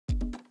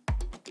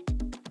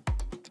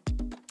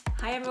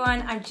Hi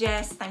everyone, I'm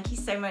Jess. Thank you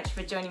so much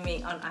for joining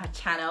me on our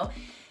channel.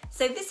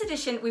 So this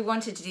edition we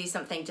wanted to do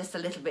something just a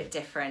little bit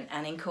different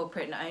and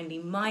incorporate not only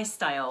my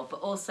style but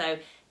also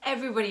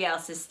everybody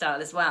else's style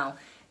as well.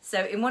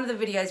 So in one of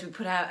the videos we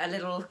put out a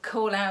little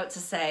call out to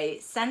say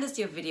send us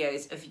your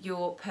videos of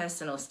your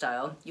personal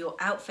style, your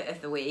outfit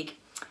of the week,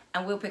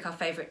 and we'll pick our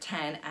favourite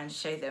 10 and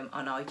show them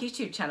on our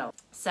YouTube channel.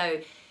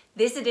 So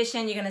this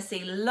edition you're going to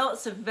see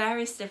lots of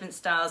various different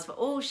styles for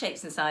all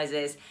shapes and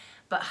sizes,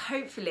 but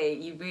hopefully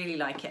you really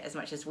like it as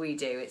much as we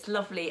do. It's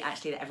lovely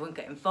actually that everyone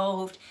got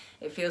involved.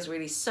 It feels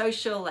really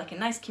social, like a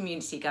nice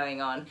community going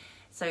on.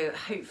 So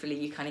hopefully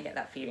you kind of get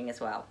that feeling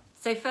as well.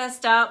 So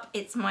first up,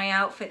 it's my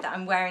outfit that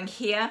I'm wearing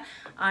here.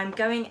 I'm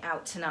going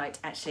out tonight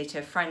actually to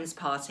a friend's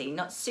party,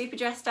 not super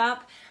dressed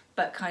up,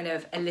 but kind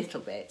of a little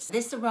bit.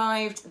 This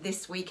arrived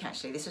this week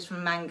actually. This was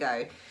from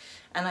Mango.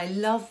 And I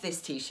love this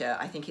t-shirt.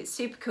 I think it's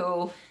super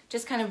cool.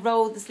 Just kind of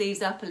rolled the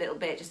sleeves up a little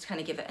bit, just to kind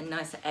of give it a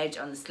nicer edge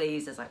on the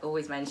sleeves, as I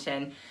always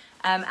mention.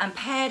 And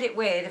paired it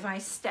with, if I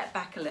step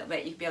back a little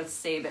bit, you'll be able to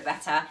see a bit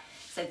better.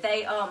 So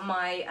they are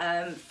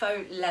my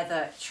faux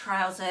leather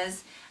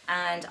trousers.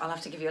 And I'll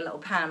have to give you a little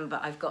pan,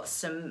 but I've got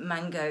some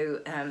Mango,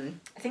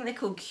 I think they're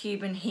called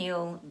Cuban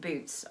heel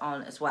boots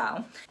on as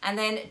well. And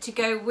then to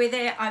go with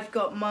it, I've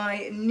got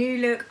my New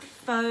Look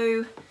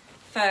faux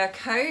fur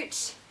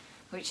coat,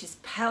 which is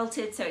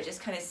pelted, so it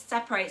just kind of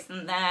separates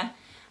them there.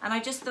 And I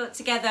just thought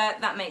together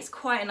that makes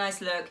quite a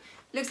nice look.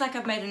 Looks like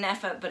I've made an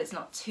effort, but it's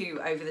not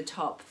too over the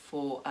top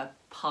for a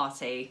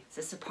party. It's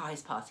a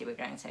surprise party we're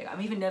going to.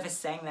 I'm even nervous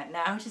saying that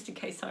now, just in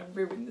case I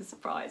ruin the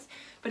surprise.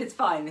 But it's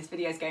fine, this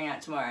video is going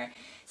out tomorrow.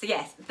 So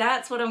yes,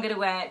 that's what I'm gonna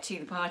wear to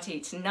the party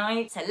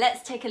tonight. So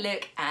let's take a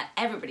look at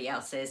everybody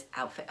else's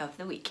outfit of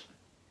the week.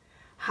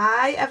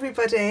 Hi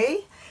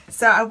everybody.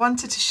 So I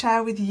wanted to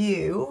share with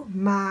you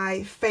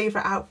my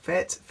favourite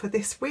outfit for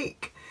this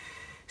week.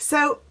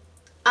 So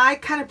I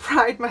kind of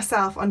pride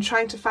myself on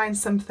trying to find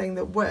something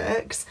that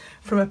works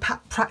from a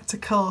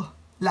practical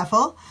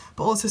level,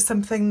 but also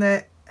something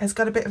that has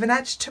got a bit of an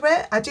edge to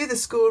it. I do the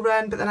school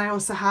run, but then I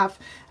also have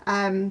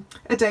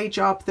a day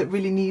job that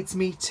really needs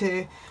me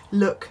to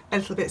look a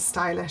little bit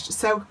stylish.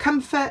 So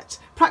comfort,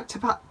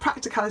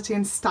 practicality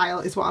and style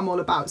is what I'm all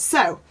about.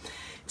 So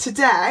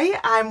today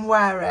I'm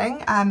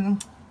wearing a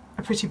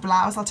pretty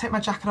blouse. I'll take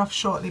my jacket off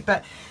shortly,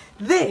 but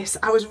this,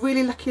 I was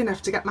really lucky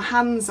enough to get my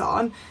hands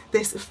on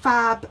this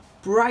fab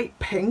bright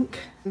pink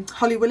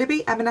Holly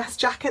Willoughby M&S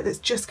jacket that's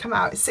just come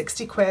out. It's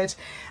 60 quid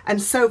and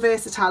so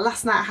versatile.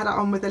 Last night I had it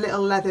on with a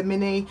little leather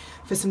mini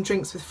for some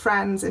drinks with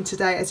friends, and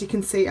today, as you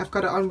can see, I've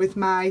got it on with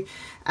my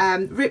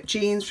ripped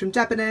jeans from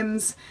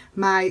Debenhams,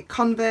 my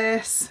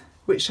Converse,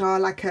 which are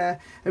like a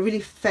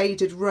really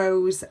faded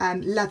rose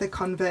leather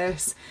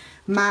Converse,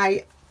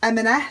 my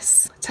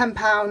M&S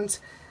 £10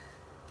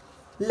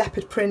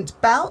 leopard print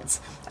belt,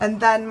 and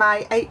then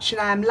my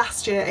H&M,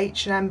 last year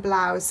H&M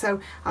blouse. So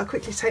I'll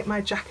quickly take my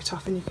jacket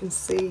off and you can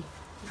see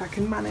if I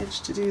can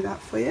manage to do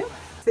that for you.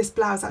 This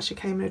blouse actually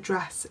came in a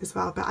dress as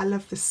well, but I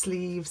love the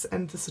sleeves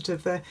and the sort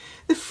of the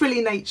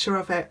frilly nature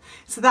of it.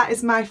 So that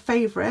is my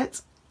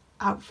favourite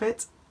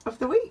outfit of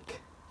the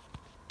week.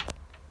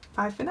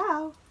 Bye for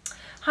now.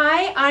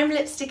 Hi, I'm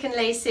Lipstick and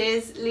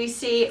Laces,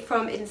 Lucy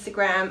from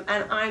Instagram,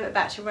 and I'm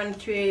about to run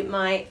through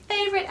my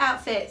favourite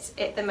outfit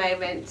at the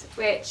moment,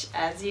 which,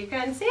 as you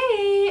can see,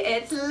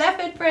 it's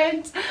leopard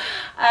print.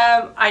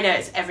 I know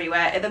it's everywhere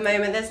at the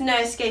moment, there's no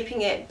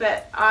escaping it,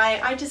 but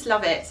I just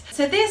love it.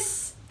 So this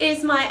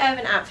is my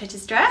Urban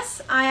Outfitters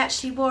dress. I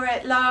actually wore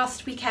it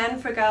last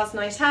weekend for a girls'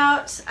 night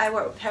out. I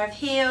wore it with a pair of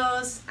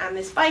heels and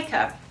this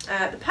biker,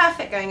 the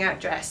perfect going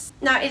out dress.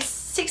 Now it's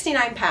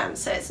 £69,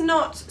 so it's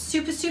not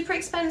super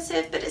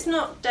expensive, but it's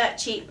not dirt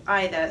cheap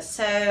either.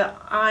 So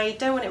I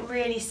don't want it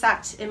really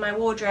sat in my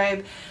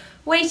wardrobe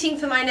waiting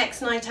for my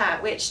next night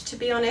out, which to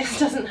be honest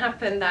doesn't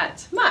happen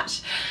that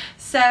much.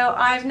 So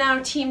I've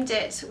now teamed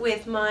it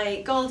with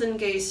my Golden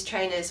Goose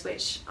trainers,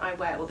 which I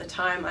wear all the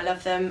time. I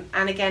love them.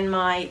 And again,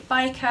 my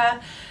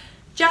biker,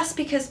 just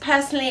because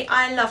personally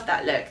I love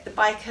that look. The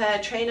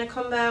biker trainer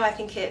combo, I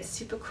think it's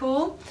super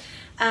cool.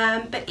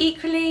 But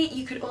equally,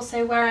 you could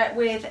also wear it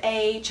with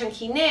a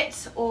chunky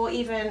knit or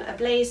even a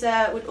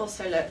blazer, would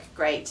also look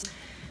great.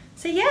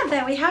 So yeah,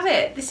 there we have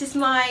it. This is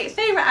my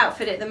favourite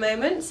outfit at the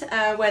moment,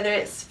 whether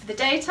it's for the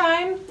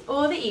daytime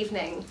or the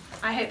evening.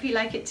 I hope you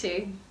like it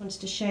too. I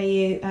wanted to show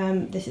you,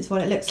 this is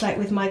what it looks like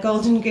with my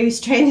Golden Goose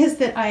trainers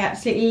that I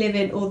absolutely live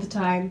in all the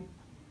time.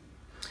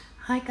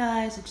 Hi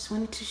guys, I just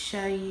wanted to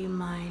show you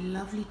my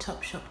lovely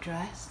Topshop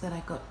dress that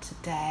I got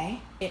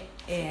today. It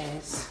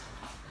is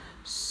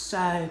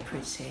so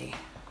pretty.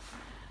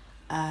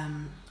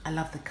 I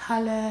love the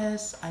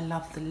colours, I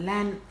love the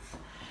length,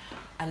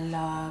 I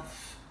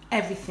love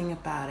everything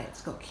about it.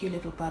 It's got cute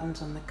little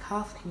buttons on the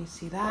cuff, can you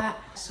see that?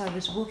 So I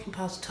was walking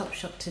past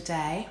Topshop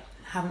today,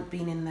 haven't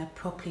been in there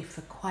properly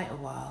for quite a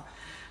while,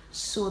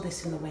 saw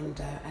this in the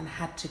window and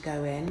had to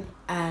go in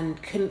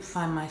and couldn't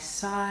find my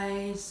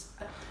size.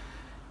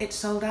 It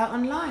sold out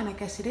online. I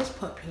guess it is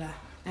popular.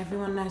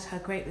 Everyone knows how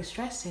great this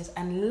dress is,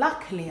 and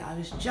luckily I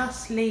was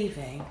just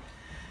leaving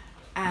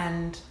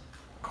and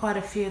quite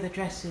a few of the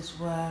dresses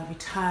were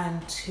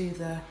returned to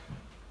the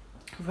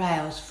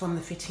rails from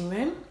the fitting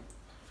room,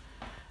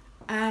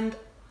 and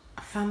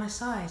I found my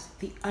size,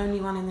 the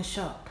only one in the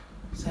shop,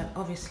 so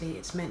obviously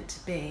it's meant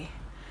to be,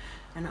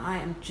 and I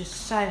am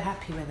just so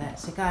happy with it.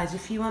 So guys,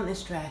 if you want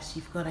this dress,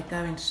 you've got to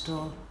go into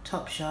store,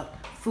 Topshop,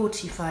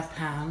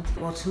 £45.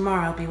 Well,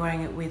 tomorrow I'll be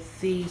wearing it with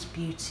these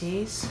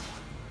beauties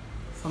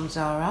from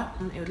Zara,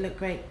 and it would look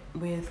great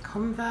with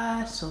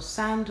Converse or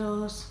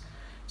sandals.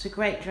 It's a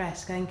great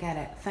dress, go and get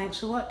it. Thanks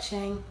for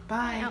watching,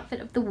 bye.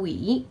 Outfit of the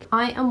week.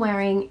 I am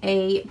wearing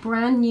a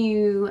brand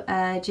new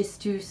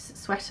Justus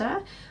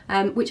sweater,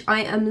 which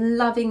I am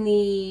loving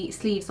the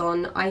sleeves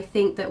on. I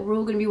think that we're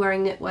all going to be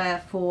wearing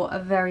knitwear for a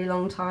very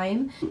long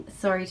time.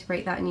 Sorry to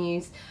break that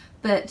news,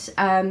 but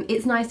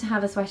it's nice to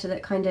have a sweater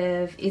that kind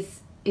of is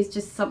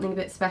just something a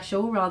bit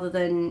special rather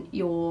than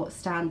your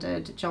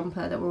standard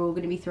jumper that we're all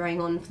going to be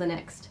throwing on for the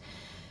next,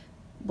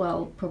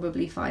 well,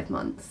 probably 5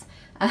 months.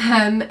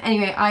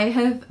 Anyway, I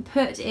have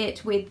put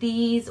it with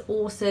these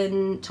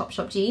awesome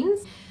Topshop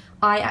jeans.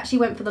 I actually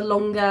went for the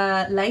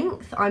longer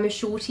length. I'm a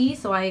shorty,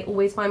 so I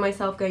always find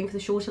myself going for the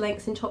shorter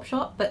lengths in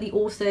Topshop, but the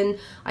Orson,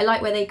 I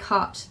like where they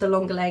cut the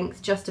longer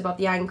length just above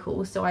the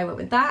ankle, so I went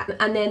with that.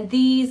 And then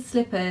these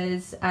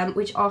slippers,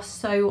 which are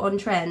so on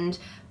trend,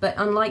 but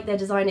unlike their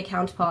designer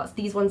counterparts,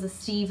 these ones are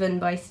Steven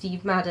by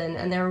Steve Madden,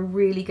 and they're a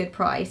really good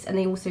price, and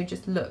they also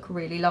just look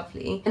really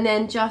lovely. And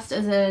then just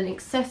as an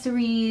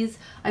accessories,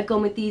 I've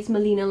gone with these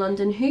Melina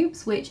London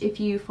hoops, which if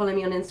you follow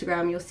me on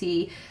Instagram, you'll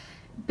see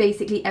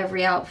basically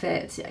every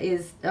outfit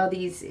are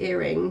these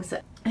earrings.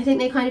 I think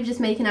they kind of just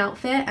make an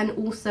outfit, and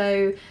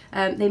also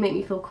they make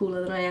me feel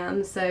cooler than I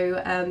am,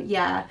 so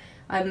yeah,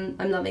 I'm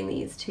loving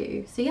these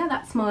too. So yeah,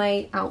 that's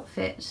my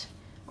outfit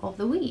of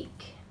the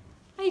week.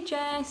 Hey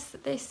Jess,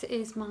 this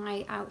is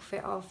my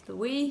outfit of the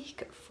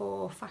week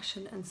for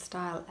Fashion and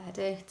Style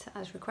Edit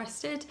as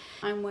requested.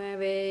 I'm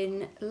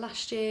wearing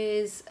last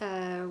year's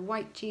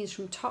white jeans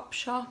from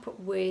Topshop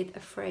with a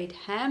frayed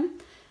hem.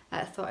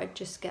 I thought I'd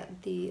just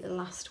get the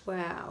last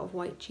wear out of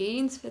white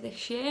jeans for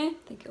this year. I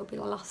think it'll be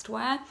the last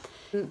wear.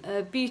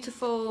 A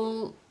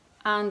beautiful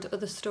and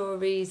other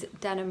stories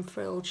denim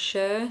frilled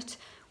shirt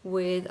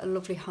with a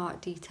lovely heart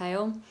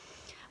detail.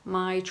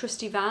 My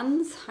trusty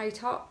Vans high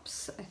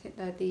tops, I think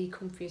they're the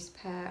comfiest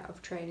pair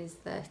of trainers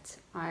that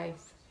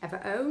I've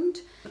ever owned.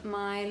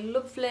 My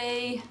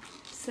lovely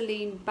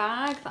Celine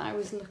bag that I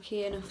was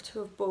lucky enough to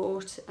have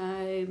bought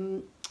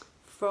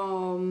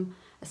from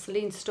a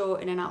Celine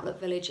store in an outlet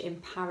village in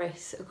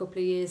Paris a couple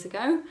of years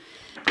ago.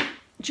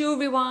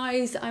 Jewellery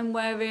wise, I'm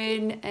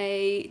wearing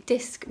a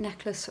disc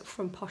necklace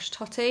from Posh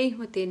Totty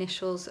with the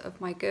initials of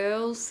my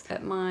girls,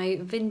 my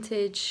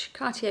vintage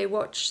Cartier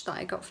watch that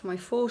I got for my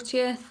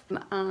 40th,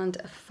 and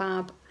a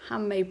fab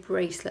handmade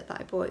bracelet that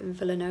I bought in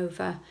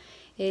Villanova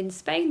in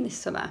Spain this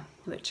summer,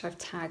 which I've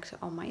tagged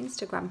on my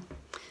Instagram.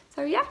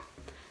 So yeah,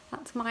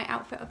 that's my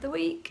outfit of the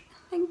week.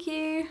 Thank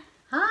you.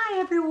 Hi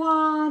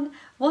everyone!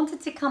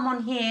 Wanted to come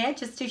on here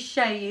just to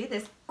show you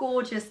this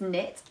gorgeous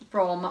knit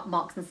from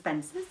Marks and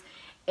Spencer's.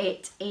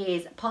 It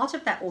is part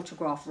of their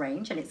autograph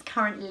range, and it's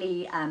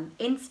currently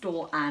in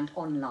store and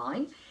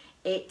online.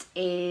 It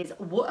is a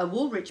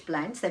Woolrich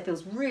blend, so it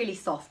feels really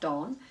soft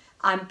on.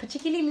 I'm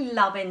particularly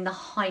loving the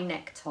high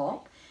neck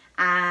top,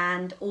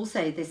 and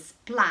also this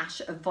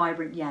splash of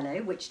vibrant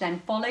yellow, which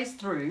then follows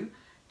through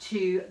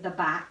to the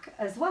back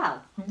as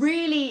well.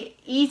 Really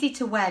easy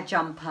to wear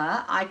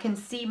jumper. I can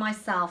see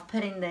myself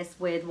putting this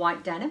with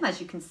white denim,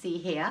 as you can see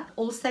here.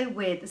 Also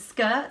with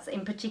skirts,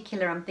 in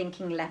particular I'm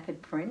thinking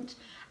leopard print,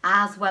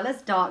 as well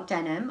as dark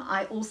denim.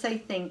 I also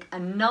think a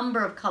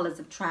number of colours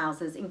of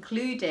trousers,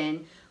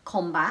 including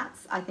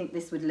combats. I think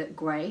this would look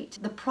great.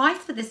 The price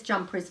for this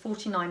jumper is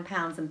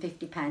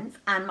 £49.50,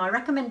 and my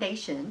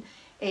recommendation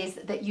is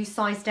that you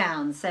size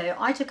down. So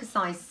I took a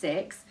size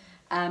 6.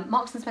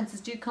 Marks and Spencer's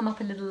do come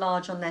up a little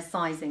large on their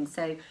sizing,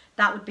 so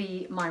that would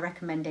be my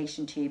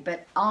recommendation to you.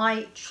 But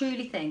I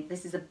truly think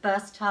this is a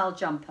versatile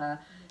jumper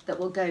that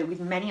will go with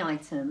many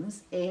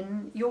items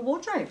in your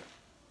wardrobe.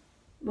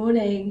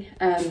 Morning.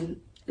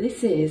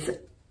 This is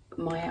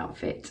my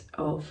outfit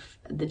of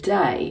the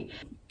day.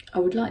 I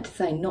would like to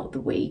say not the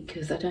week,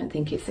 because I don't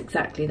think it's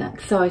exactly that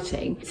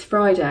exciting. It's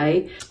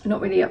Friday, not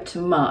really up to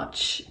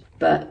much,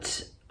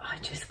 but I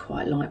just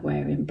quite like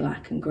wearing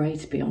black and grey,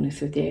 to be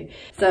honest with you.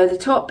 So the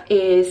top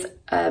is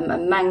a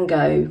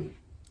mango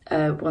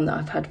one that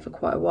I've had for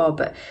quite a while,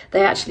 but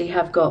they actually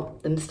have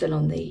got them still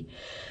on the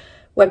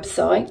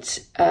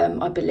website,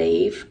 I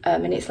believe,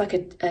 and it's like a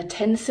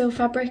tencel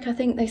fabric, I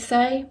think they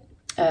say,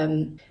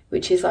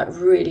 which is like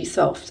really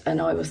soft,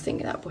 and I was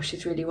thinking that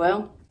washes really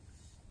well.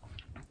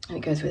 And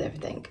it goes with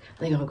everything. I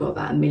think I've got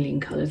about 1 million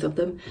colours of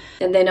them.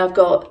 And then I've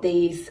got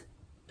these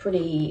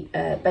pretty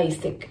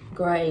basic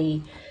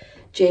grey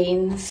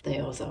jeans. They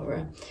are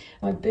Zara.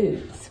 My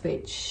boots,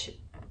 which,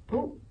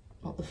 oh,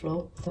 not the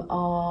floor,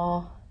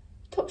 are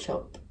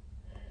Topshop.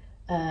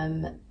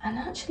 And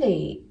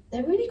actually,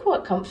 they're really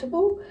quite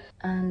comfortable.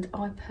 And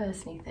I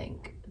personally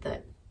think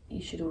that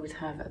you should always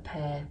have a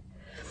pair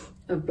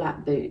of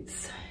black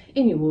boots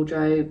in your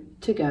wardrobe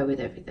to go with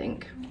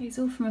everything. It's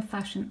all from a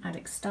Fashion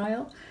Addict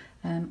Style,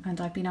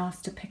 and I've been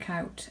asked to pick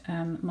out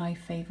my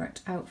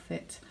favourite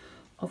outfit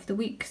of the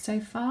week so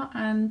far,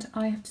 and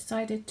I have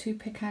decided to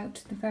pick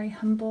out the very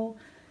humble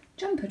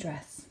jumper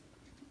dress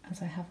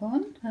as I have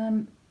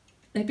on.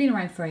 They've been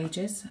around for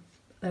ages.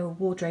 They're a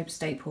wardrobe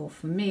staple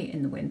for me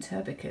in the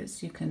winter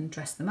because you can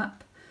dress them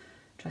up,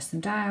 dress them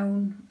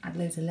down, add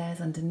loads of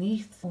layers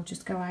underneath, or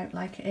just go out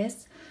like it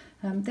is.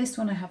 This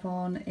one I have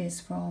on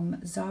is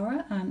from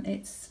Zara and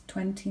it's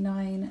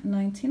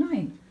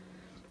 $29.99.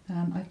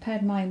 I've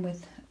paired mine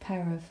with a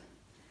pair of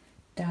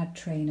dad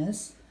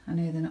trainers. I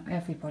know they're not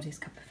everybody's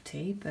cup of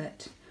tea,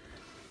 but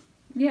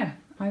yeah,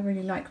 I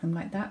really like them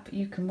like that. But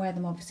you can wear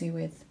them obviously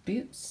with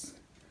boots,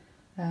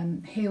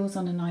 heels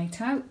on a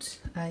night out.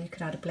 You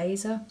could add a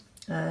blazer,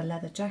 a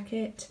leather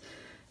jacket,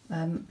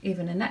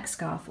 even a neck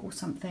scarf or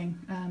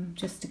something,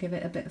 just to give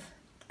it a bit of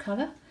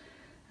colour.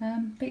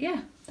 But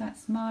yeah,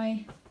 that's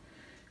my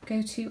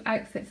go-to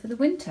outfit for the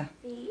winter.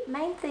 The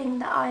main thing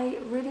that I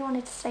really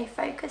wanted to stay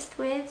focused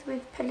with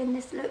pulling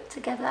this look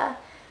together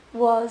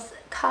was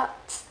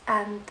cut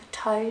and the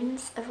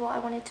tones of what I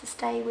wanted to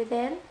stay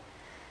within.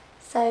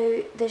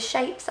 So the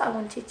shapes that I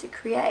wanted to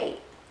create,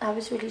 I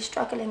was really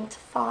struggling to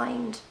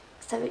find,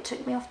 so it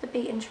took me off the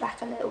beaten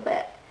track a little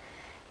bit.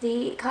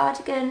 The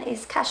cardigan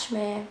is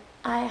cashmere.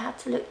 I had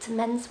to look to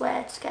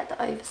menswear to get the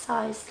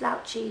oversized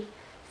slouchy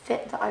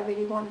fit that I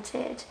really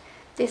wanted.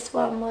 This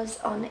one was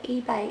on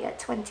eBay at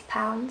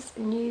 £20,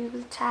 new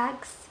with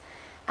tags,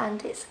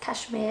 and it's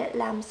cashmere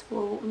lamb's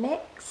wool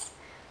mix.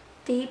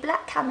 The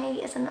black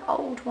cami is an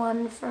old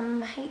one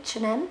from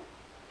H&M,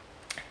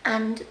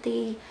 and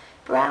the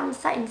brown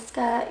satin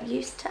skirt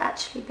used to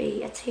actually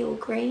be a teal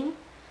green.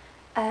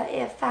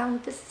 I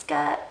found the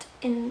skirt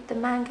in the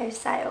mango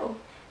sale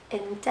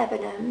in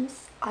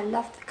Debenhams. I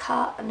loved the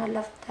cut and I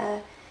loved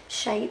the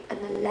shape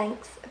and the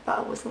length, but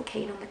I wasn't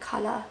keen on the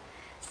colour,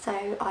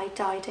 so I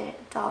dyed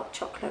it dark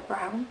chocolate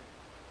brown.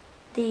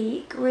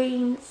 The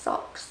green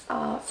socks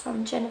are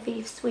from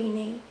Genevieve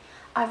Sweeney.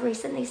 I've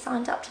recently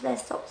signed up to their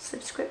sock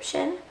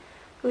subscription,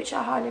 which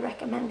I highly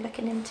recommend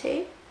looking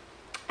into.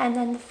 And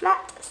then the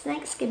flat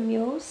snakeskin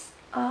mules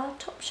are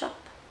Topshop.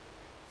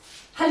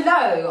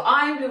 Hello,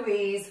 I'm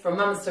Louise from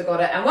Mama's Still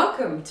Got It, and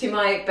welcome to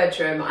my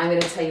bedroom. I'm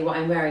going to tell you what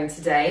I'm wearing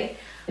today.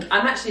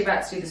 I'm actually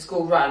about to do the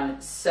school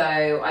run, so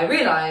I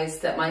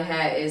realised that my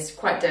hair is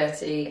quite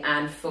dirty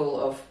and full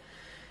of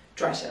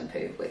dry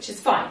shampoo, which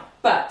is fine.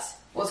 But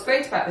what's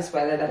great about this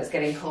weather that it's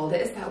getting colder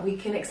is that we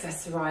can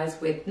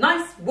accessorise with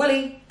nice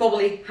woolly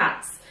bobbly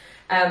hats.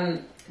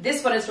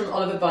 This one is from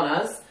Oliver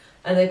Bonas,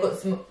 and they've got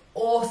some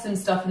awesome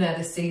stuff in there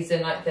this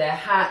season, like their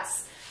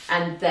hats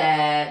and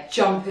their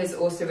jumpers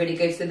also really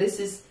good. So this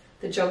is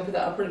the jumper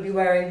that I'll probably be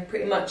wearing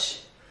pretty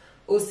much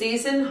all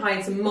season.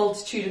 Hides a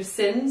multitude of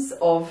sins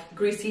of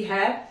greasy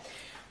hair,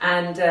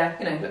 and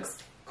you know, looks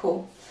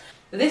cool.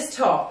 This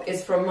top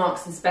is from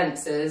Marks and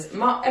Spencer's.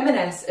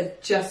 M&S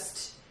have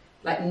just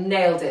like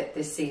nailed it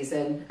this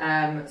season,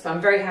 so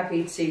I'm very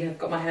happy to have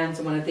got my hands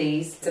on one of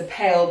these. It's a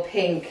pale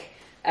pink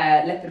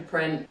leopard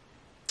print.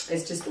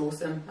 It's just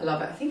awesome. I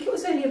love it. I think it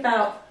was only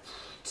about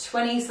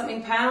 20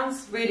 something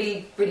pounds.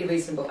 Really, really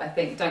reasonable, I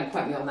think. Don't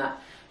quote me on that,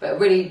 but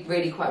really,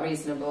 really quite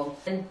reasonable.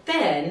 And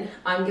then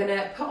I'm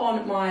gonna put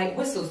on my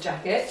Whistles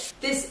jacket.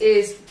 This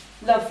is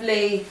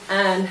lovely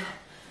and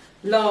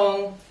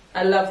long.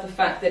 I love the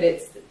fact that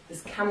it's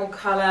this camel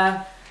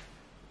colour,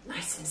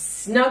 nice and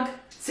snug.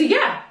 So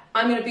yeah,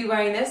 I'm gonna be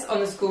wearing this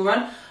on the school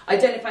run. I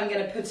don't know if I'm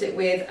gonna put it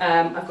with,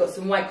 I've got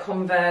some white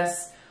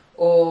Converse,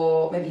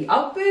 or maybe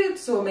Ugg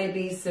boots, or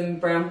maybe some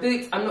brown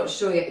boots. I'm not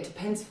sure yet. It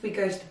depends if we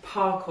go to the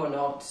park or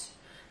not.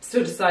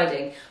 Still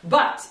deciding.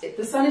 But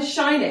the sun is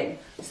shining,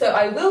 so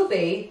I will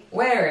be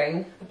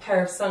wearing a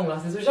pair of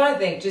sunglasses, which I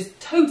think just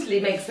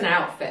totally makes an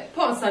outfit.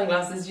 Put on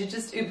sunglasses, you're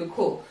just uber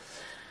cool.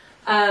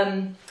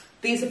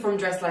 These are from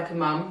Dress Like a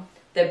Mum.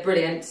 They're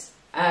brilliant,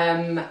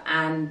 and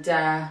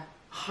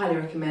highly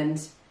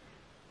recommend,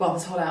 well,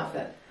 this whole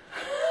outfit.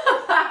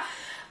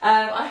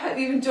 I hope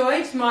you've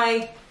enjoyed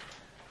my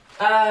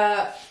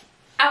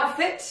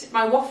outfit,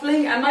 my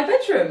waffling and my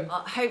bedroom.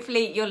 Well,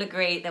 hopefully you'll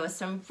agree there were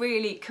some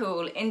really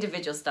cool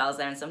individual styles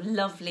there and some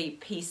lovely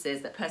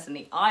pieces that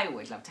personally I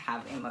would love to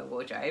have in my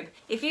wardrobe.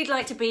 If you'd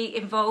like to be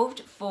involved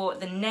for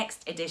the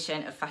next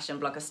edition of Fashion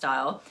Blogger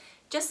Style,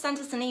 just send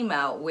us an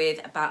email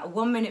with about a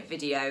 1-minute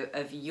video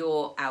of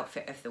your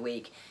outfit of the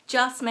week.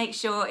 Just make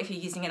sure if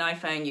you're using an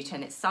iPhone you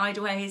turn it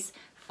sideways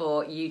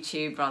for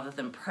YouTube rather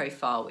than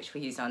profile, which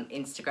we use on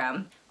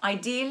Instagram.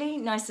 Ideally,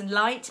 nice and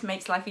light,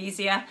 makes life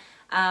easier.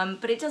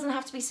 But it doesn't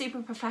have to be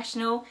super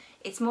professional.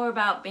 It's more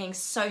about being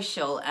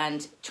social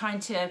and trying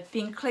to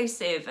be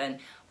inclusive, and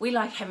we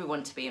like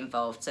everyone to be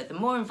involved. So the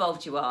more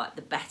involved you are,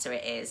 the better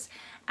it is.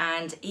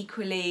 And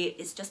equally,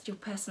 it's just your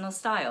personal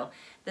style.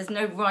 There's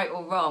no right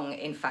or wrong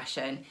in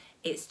fashion.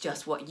 It's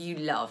just what you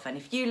love, and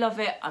if you love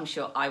it, I'm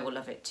sure I will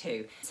love it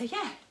too. So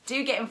yeah,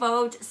 do get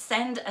involved,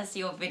 send us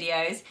your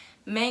videos.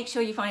 Make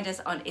sure you find us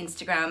on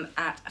Instagram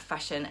at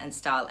Fashion and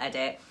Style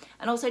Edit.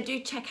 And also do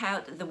check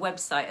out the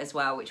website as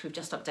well, which we've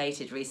just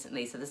updated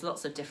recently. So there's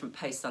lots of different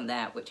posts on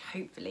there, which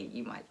hopefully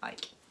you might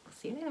like. I'll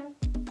see you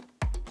later.